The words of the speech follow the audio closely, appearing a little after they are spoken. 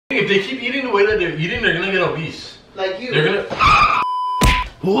If they keep eating the way that they're eating, they're gonna get obese. Like you. They're gonna.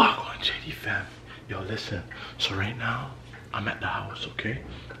 Welcome on JD fam. Yo, listen. So right now, I'm at the house, okay?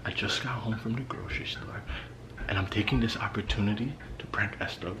 I just got home from the grocery store, and I'm taking this opportunity to prank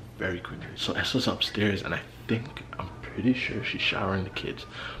Esther very quickly. So Esther's upstairs, and I'm pretty sure she's showering the kids.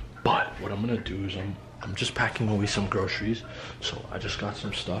 But what I'm gonna do is I'm just packing away some groceries. So I just got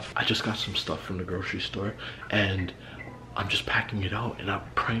some stuff. From the grocery store, and I'm just packing it out, and a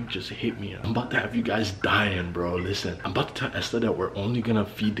prank just hit me. I'm about to have you guys dying, bro. Listen, I'm about to tell Esther that we're only gonna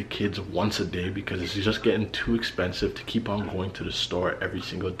feed the kids once a day because it's just getting too expensive to keep on going to the store every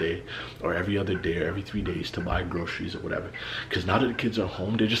single day or every other day or every 3 days to buy groceries or whatever. Because now that the kids are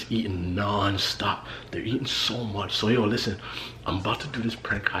home, they're just eating non-stop. They're eating so much. So yo, listen, I'm about to do this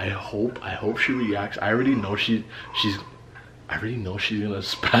prank. I hope she reacts. I already know she's gonna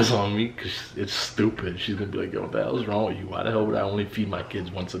spaz on me because it's stupid. She's gonna be like, yo, what the hell is wrong with you? Why the hell would I only feed my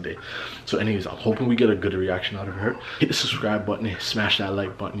kids once a day? So anyways, I'm hoping we get a good reaction out of her. Hit the subscribe button, smash that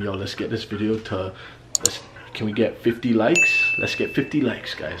like button. Yo, let's get this video to, can we get 50 likes? Let's get 50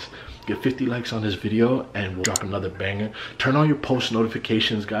 likes, guys. Get 50 likes on this video and we'll drop another banger. Turn on your post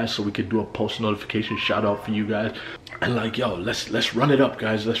notifications, guys, so we could do a post notification shout out for you guys. And like, yo, let's run it up,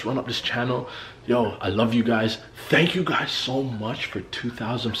 guys. Let's run up this channel. Yo, I love you guys. Thank you guys so much for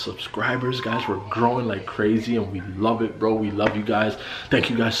 2,000 subscribers, guys. We're growing like crazy and we love it, bro. We love you guys. Thank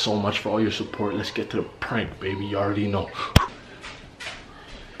you guys so much for all your support. Let's get to the prank, baby. You already know.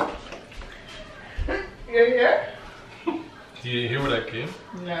 You're here? Do you hear where that came?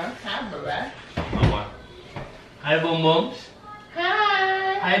 No. Hi, baby. Mama. Hi, Bum Bums.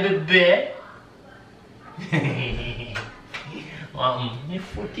 Hi. Hi, baby. You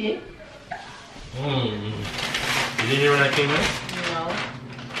footy? You didn't hear when I came in? No.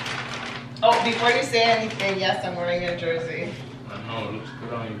 Oh, before you say anything, yes, I'm wearing a jersey. I know, it looks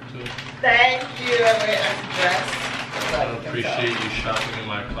good on you too. Thank you. I'm wearing a dress. I appreciate you shopping in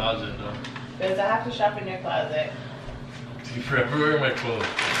my closet though. Because I have to shop in your closet. You forever wearing my clothes.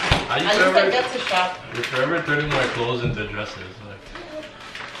 I just forget to shop. You're forever turning my clothes into dresses. Like.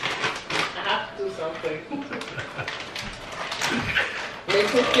 I have to do something.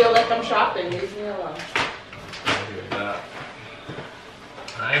 Makes me feel like I'm shopping. Leave me alone. I hear that.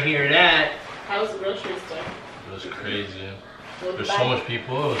 I hear that. How was the grocery store? It was crazy. There's back? so much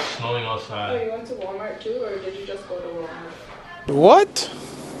people. It was snowing Oh, outside. you went to Walmart too, or did you just go to Walmart? What?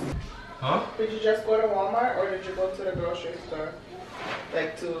 Huh? Did you just go to Walmart, or did you go to the grocery store?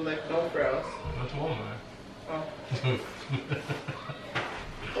 Like to no frills? I went to Walmart. Oh.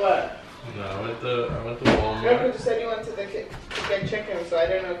 What? No, I went to Walmart. No, but you said you went to get chicken, so I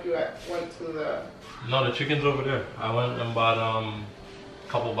didn't know if you went to the... No, the chicken's over there. I went and bought a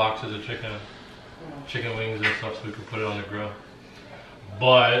couple boxes of chicken. Chicken wings and stuff so we could put it on the grill.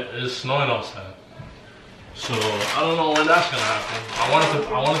 But it's snowing outside. So I don't know when that's gonna happen. I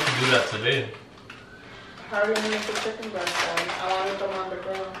wanted to do that today. How are you gonna make the chicken breast then? I wanted them on the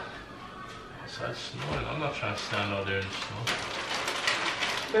grill. Outside snowing. I'm not trying to stand out there in the snow.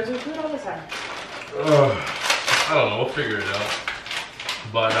 But you do it all the time. I don't know, we'll figure it out.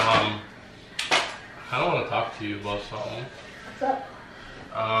 But I don't want to talk to you about something. What's up?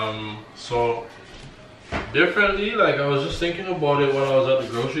 So differently, like I was just thinking about it when I was at the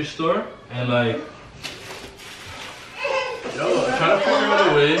grocery store, and like, yo, I'm trying to figure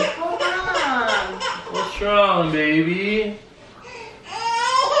out a way. Hold on. What's wrong, baby?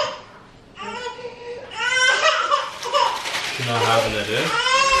 She's not having it, eh?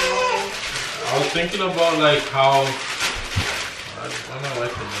 I was thinking about like how. I'm not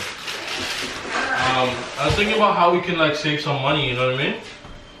liking this. I was thinking about how we can like save some money. You know what I mean?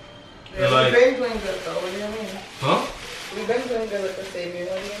 Yeah, like, we've been doing good though. What do you mean? Huh? We've been doing good with the saving.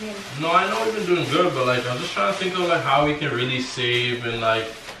 What do you mean? No, I know we've been doing good, but like I'm just trying to think of like how we can really save and like,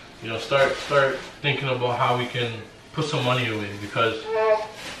 you know, start thinking about how we can put some money away, because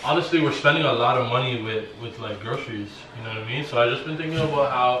honestly we're spending a lot of money with like groceries. You know what I mean? So I just been thinking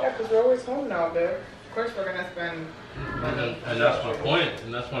about how. Yeah, because we're always home now, babe. Of course we're gonna spend money. And that's my point.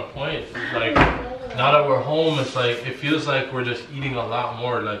 It's like now that we're home, it's like it feels like we're just eating a lot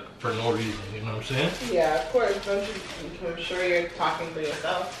more, like for no reason. You know what I'm saying? Yeah, of course. Don't you? I'm sure you're talking to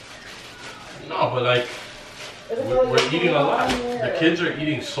yourself. No, but like we're eating a lot. The kids are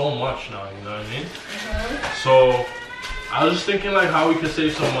eating so much now. You know what I mean? So I was just thinking like how we could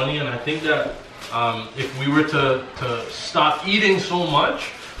save some money, and I think that if we were to stop eating so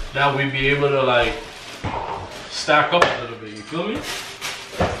much, that we'd be able to like stack up a little bit. You feel me?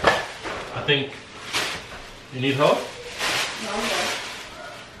 I think. You need help? No, I'm good.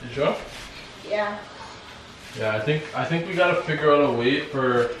 You sure? Yeah. Yeah, I think we gotta figure out a way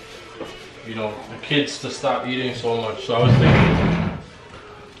for, you know, the kids to stop eating so much. So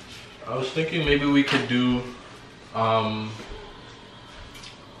I was thinking maybe we could do like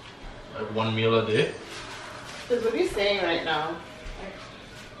one meal a day. Because what are you saying right now?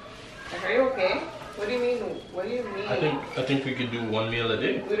 Like, are you okay? What do you mean? What do you mean? I think we could do one meal a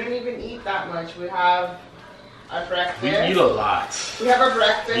day. We don't even eat that much. We have our breakfast. We eat a lot. We have our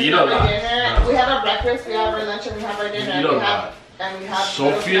breakfast. We eat we have a our lot. dinner. Yeah. We have our breakfast. We have our lunch, and we have our dinner. We eat a lot. And we have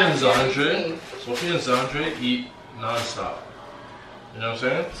Sophia and little snacks Zandre. in between. Sophia and Zandre eat non-stop. You know what I'm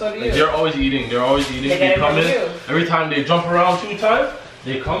saying? So do like you. they're always eating. They're always eating. They They get it come from in you. every time they jump around 2 times.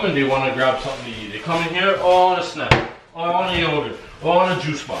 They come and they want to grab something to eat. They come in here. Oh, I want a snack. Oh, I want a yogurt. Oh, I want a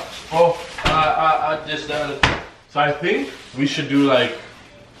juice box. Oh, this, that, and that. So I think we should do like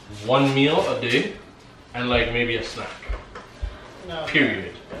one meal a day and like maybe a snack. No.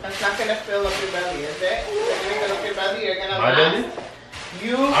 Period. That's not gonna fill up your belly, is it? If you're gonna fill up your belly, you're gonna My last.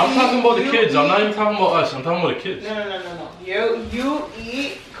 belly? I'm talking about the kids. I'm not even talking about us. I'm talking about the kids. No. You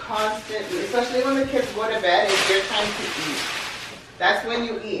eat constantly, especially when the kids go to bed. It's your time to eat. That's when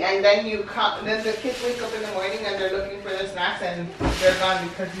you eat, and then you come. Then the kids wake up in the morning and they're looking for the snacks, and they're gone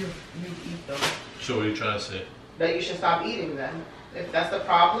because you eat them. So what are you trying to say? That you should stop eating them. If that's the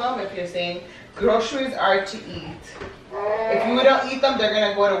problem, if you're saying groceries are to eat. If you don't eat them, they're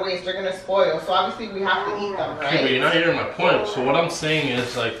gonna go to waste. They're gonna spoil. So obviously we have to eat them, right? Okay, but you're not hearing my point. So what I'm saying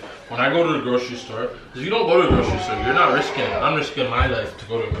is like when I go to the grocery store, because you don't go to the grocery store, you're not risking it. I'm risking my life to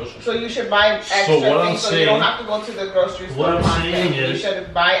go to the grocery store. So you should buy extra So what I'm things, so you saying- don't have to go to the grocery store. What I'm constantly. saying You is-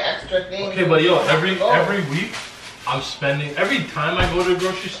 should buy extra things. Okay, but yo, every Go. week I'm spending, every time I go to the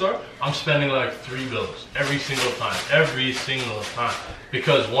grocery store, I'm spending like 3 bills. Every single time. Every single time.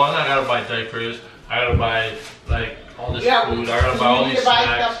 Because one, I gotta buy diapers, I gotta buy like all this food, I gotta buy all we need these to buy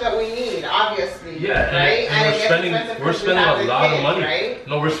snacks. stuff that we need, obviously. Yeah, right? and it we're gets spending expensive we're 'cause we spending have a the lot of kids, money. right?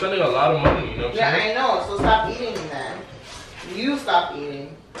 No, we're spending a lot of money, you know what I'm Yeah, saying? I know. So stop eating then. You stop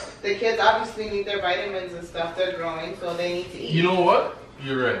eating. The kids obviously need their vitamins and stuff. They're growing, so they need to eat. You know what?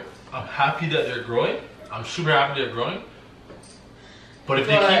 You're right. I'm happy that they're growing. I'm super happy they're growing. But if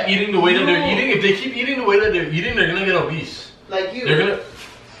they keep eating the way that they're eating, if they keep eating the way that they're eating, they're gonna get obese. Like you. They're gonna.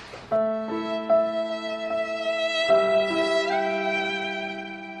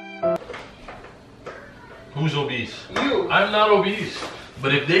 Who's obese? You. I'm not obese.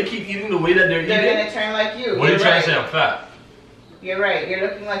 But if they keep eating the way that they're They're eating, gonna turn like you. what are you You're trying right. to say? I'm fat. You're right. You're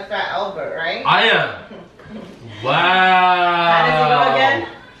looking like Fat Albert, right? I am. Wow. How does it go again?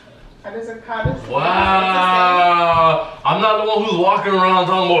 How does it? Wow. I'm not the one who's walking around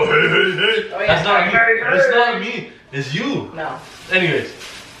talking about hey, hey, hey. Oh, yeah. That's not me. Hey, hey, That's hey. not me. It's you. No. Anyways,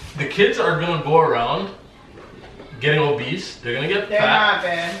 the kids are gonna go around getting obese. They're gonna get They're fat. not,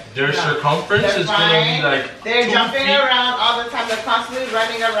 man. Their No. circumference They're is gonna be like They're 2 jumping feet. around all the time. They're constantly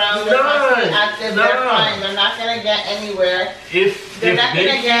running around. They're constantly active. They're fine. They're not gonna get anywhere. If They're they not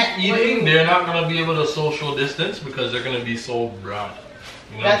gonna get keep what eating, you- they're not gonna be able to social distance because they're gonna be so broad.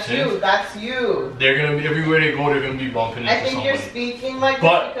 You know That's what I'm saying? you. That's you. They're gonna be everywhere they go. They're gonna be bumping into I think you're somebody. speaking like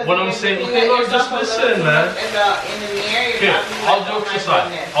But this because what you're I'm saying- looking okay, at look, yourself just a little listen, too man. much in the mirror. You're Okay, probably all like, oh jokes my aside.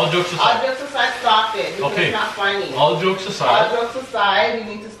 goodness. All jokes All aside. jokes aside, stop it because Okay. it's not funny. All jokes All aside. jokes aside, you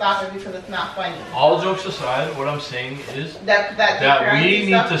need to stop it because it's not funny. All jokes aside. What I'm saying is That That parenting we need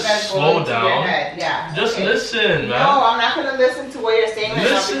stuff to that's slow going to your down. head. Yeah. just okay. listen, man. No, I'm not gonna listen to what you're saying right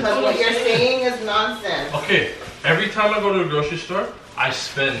Listen to now because what what you're I'm saying. saying is nonsense. Okay, every time I go to the grocery store, I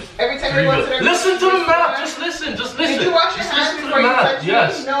spend Every time 3 you go bills. to the Listen to the grocery math. store- Just listen. Just listen. Did you wash your Just hands listen to before the you math. touched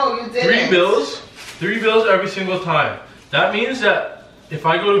Yes. me? No, you didn't. 3 bills. 3 bills every single time. That means that if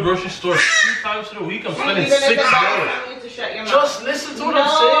I go to the grocery store 2 times in a week, I'm spending Even if 6 the boss bills. tells you to shut your mouth. Just listen to what I'm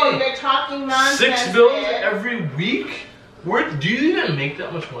No, saying. you're talking nonsense. 6 bills man. every week? Where do you even make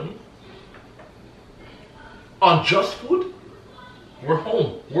that much money? On just food? We're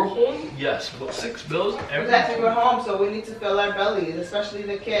home. We're home, yes, but 6 bills every Exactly, week. we're home, so we need to fill our bellies, especially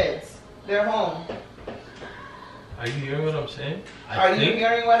the kids. They're home. Are you hearing what I'm saying? Are you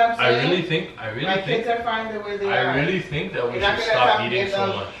hearing what I'm I saying? really think, My kids are fine the way they are. I really think that we You're not should gonna stop come eating give so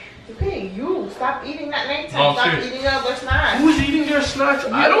them- much. Okay, you stop eating at nighttime. No, I'm Stop serious. eating other snacks. Who's eating their snacks?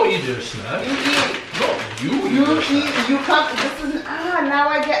 I don't eat their You snacks. eat. No, you eat You their snacks. eat. You come. This is now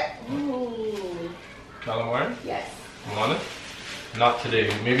I get. Ooh. Calamari? Yes. You want it? Not today.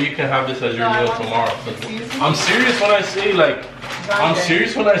 Maybe you can have this as your No, I meal want tomorrow. some. Excuse me? I'm serious when I say like, I'm Brandon.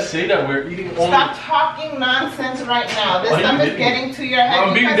 serious when I say that we're eating only. Stop talking nonsense right now. This Why are you stuff is hitting me? getting to your head.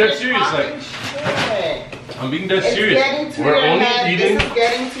 I'm being because dead you're serious, talking like- shit. I'm being dead It's serious. getting to We're your only head. eating. This is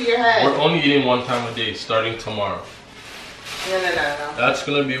getting to your head. We're only eating 1 time a day, starting tomorrow. No. That's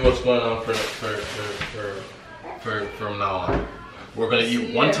gonna be what's going on for from now on. We're gonna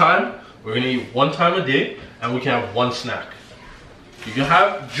eat one time. We're gonna eat one time a day, and we can have one snack. You can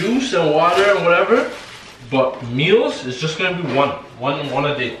have juice and water and whatever, but meals is just gonna be one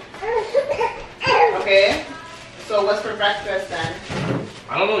a day. Okay. So what's for breakfast then?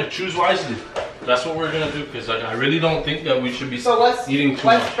 I don't know. Choose wisely. That's what we're gonna do, because like, I really don't think that we should be eating too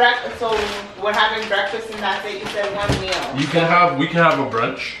much. So we're having breakfast and that's it. You said one meal. We can have a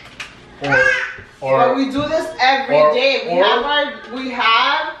brunch, or but we do this every day. We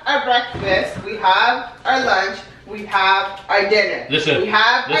have our breakfast. We have our lunch. We have our dinner. Listen. We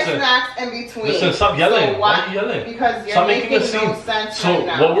have our snacks in between. Listen, stop yelling. So why are you yelling? Because you're stop making a no scene. sense So right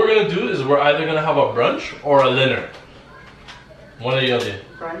now. what we're gonna do is we're either gonna have a brunch or a dinner. One or the other.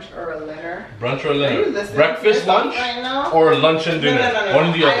 Brunch or a dinner? Brunch or a dinner. Are you listening Breakfast, to yourself lunch, right now? or lunch and dinner. No. One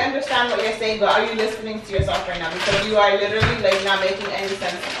or the other. I understand what you're saying, but are you listening to yourself right now? Because you are literally like not making any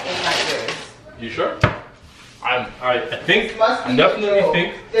sense in my ears. You sure? I think. I definitely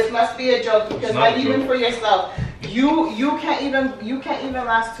think. This must be a joke, because not even for yourself. You can't even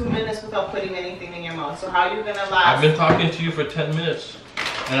last 2 minutes without putting anything in your mouth. So how are you gonna last? I've been talking to you for 10 minutes,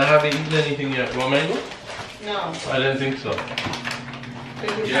 and I haven't eaten anything yet. You want mango? No. I didn't think so.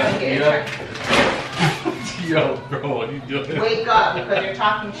 Yeah. Yo, bro, what are you doing? Wake up, because you're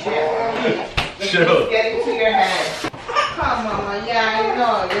talking shit. Chill. Get into your head. Come on, Mama. Yeah, I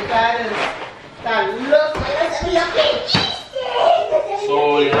know. Your dad is that look like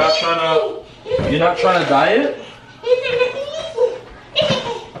So you're not trying to diet?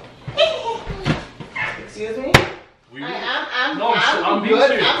 Excuse me? I'm being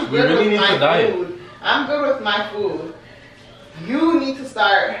serious. We really need to diet. I'm good with my food. You need to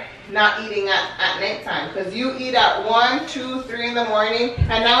start not eating at nighttime, because you eat at 1, 2, 3 in the morning,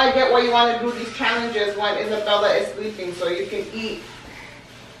 and now I get why you want to do these challenges when Isabella is sleeping, so you can eat.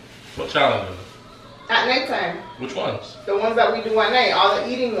 What challenges? At nighttime. Which ones? The ones that we do at night, all the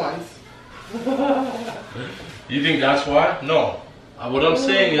eating ones. You think that's why? No. What I'm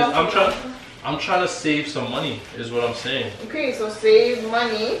saying is I'm trying to save some money is what I'm saying. Okay, so save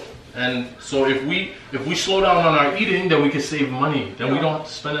money. And so if we slow down on our eating, then we can save money. Then we don't have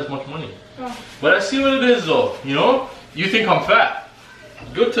to spend as much money. Oh. But I see what it is though. You know? You think I'm fat.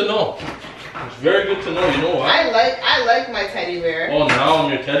 Good to know. It's very good to know. You know what? I like my teddy bear. Oh, now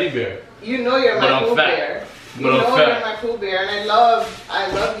I'm your teddy bear. You know you're my Pooh Bear. You know you're my Pooh Bear, and I love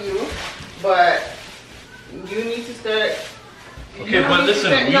you, but you need to start. Okay, but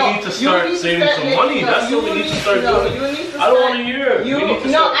listen, we need to start saving some money. That's what we need to start doing. I don't want to hear. I don't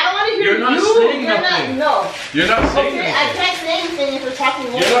want to hear. You're not saying nothing. No. You're not saying anything. I can't say anything if you're talking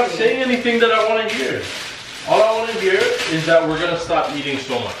over me. You're not saying anything that I want to hear. All I want to hear is that we're gonna stop eating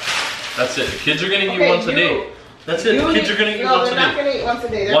so much. That's it. The kids are gonna eat once a day. That's it. The kids are gonna eat once a day. No, they're not gonna eat once a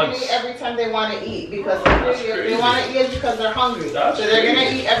day. They're gonna eat every time they want to eat, because they want to eat because they're hungry. So they're gonna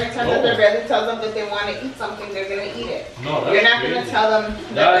eat every time that their belly tells them that they want to eat something. They're gonna eat it. No, that's You're not gonna tell them.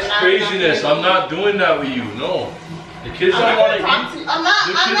 That's craziness. I'm not doing that with you. No. The kids don't want to eat. I'm not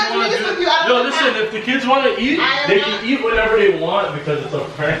doing this with you. No, listen. If the kids want to eat, they can eat whatever they want because it's a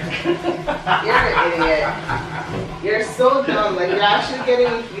prank. You're an idiot. You're so dumb. Like, you're actually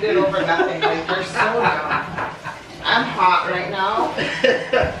getting heated over nothing. Like, you're so dumb. I'm hot right now.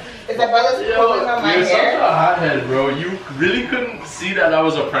 Isabella's pulling on my hair. You're such a hothead, bro. You really couldn't see that I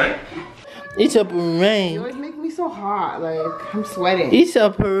was a prank? It's a prank. You always make me so hot. Like, I'm sweating. It's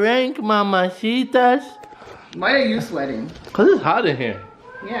a prank, mamacitas. Why are you sweating? Because it's hot in here.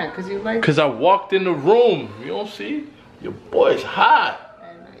 Yeah, because you like... Because I walked in the room. You don't see? Your boy's hot.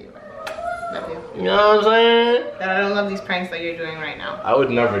 I know you are. Love you. You know what I'm saying? That I don't love these pranks that you're doing right now. I would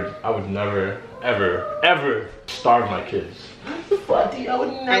never, ever starve my kids.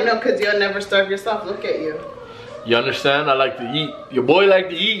 I know, because you'll never starve yourself. Look at you. You understand? I like to eat. Your boy like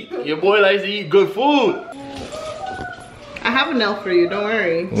to eat. Your boy likes to eat good food. I have an L for you, don't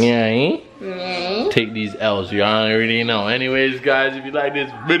worry. Yeah, Take these L's, you already know. Anyways, guys, if you like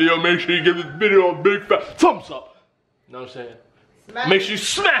this video, make sure you give this video a big fat thumbs up. You know what I'm saying? Make sure you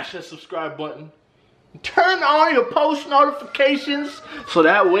smash that subscribe button. Turn on your post notifications so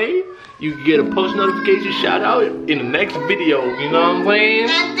that way you can get a post notification shout out in the next video. You know what I'm saying?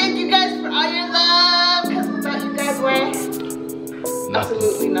 And thank you guys for all your love. Because without you guys, we're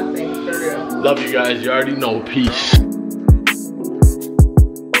absolutely nothing, for real. Love you guys. You already know. Peace.